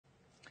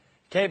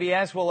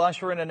KBS will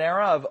usher in an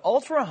era of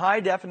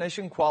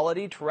ultra-high-definition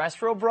quality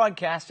terrestrial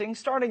broadcasting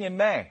starting in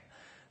May.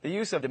 The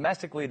use of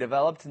domestically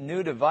developed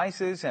new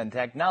devices and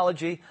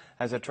technology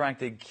has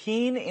attracted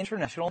keen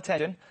international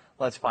attention.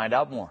 Let's find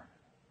out more.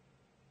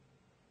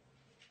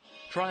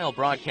 Trial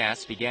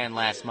broadcasts began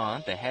last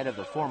month ahead of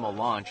the formal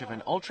launch of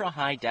an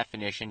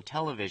ultra-high-definition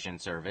television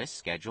service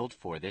scheduled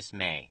for this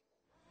May.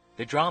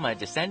 The drama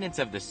Descendants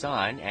of the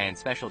Sun and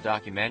special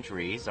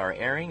documentaries are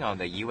airing on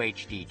the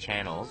UHD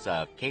channels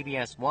of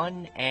KBS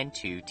 1 and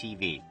 2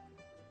 TV.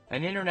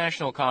 An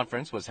international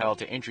conference was held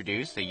to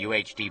introduce the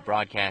UHD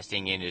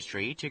broadcasting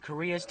industry to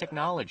Korea's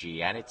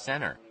technology at its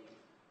center.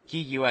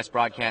 Key U.S.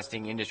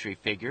 broadcasting industry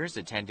figures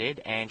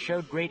attended and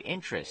showed great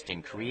interest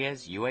in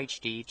Korea's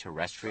UHD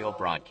terrestrial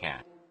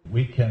broadcast.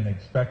 We can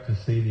expect to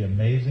see the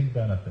amazing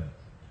benefits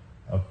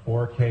of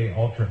 4K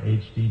Ultra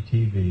HD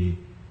TV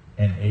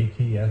and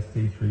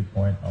ATSC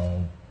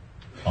 3.0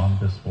 on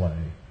display.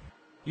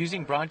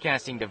 Using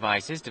broadcasting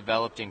devices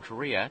developed in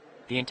Korea,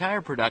 the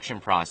entire production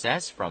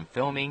process from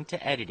filming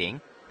to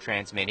editing,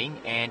 transmitting,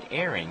 and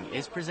airing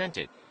is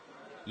presented.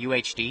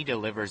 UHD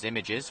delivers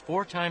images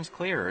 4 times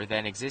clearer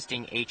than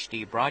existing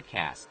HD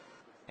broadcasts.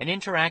 An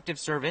interactive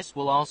service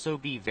will also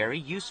be very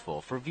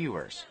useful for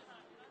viewers.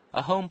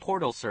 A home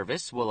portal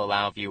service will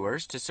allow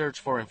viewers to search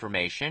for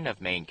information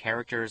of main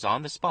characters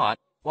on the spot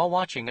while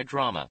watching a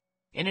drama.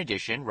 In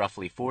addition,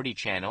 roughly 40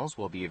 channels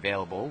will be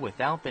available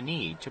without the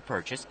need to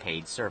purchase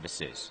paid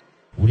services.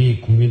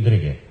 우리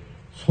국민들에게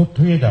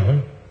소통의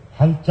장을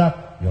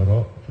활짝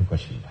열어줄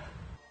것입니다.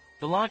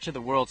 The launch of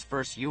the world's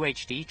first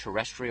UHD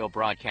terrestrial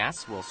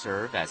broadcasts will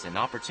serve as an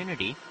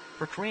opportunity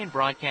for Korean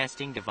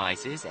broadcasting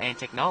devices and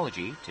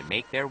technology to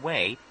make their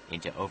way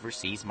into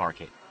overseas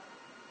market.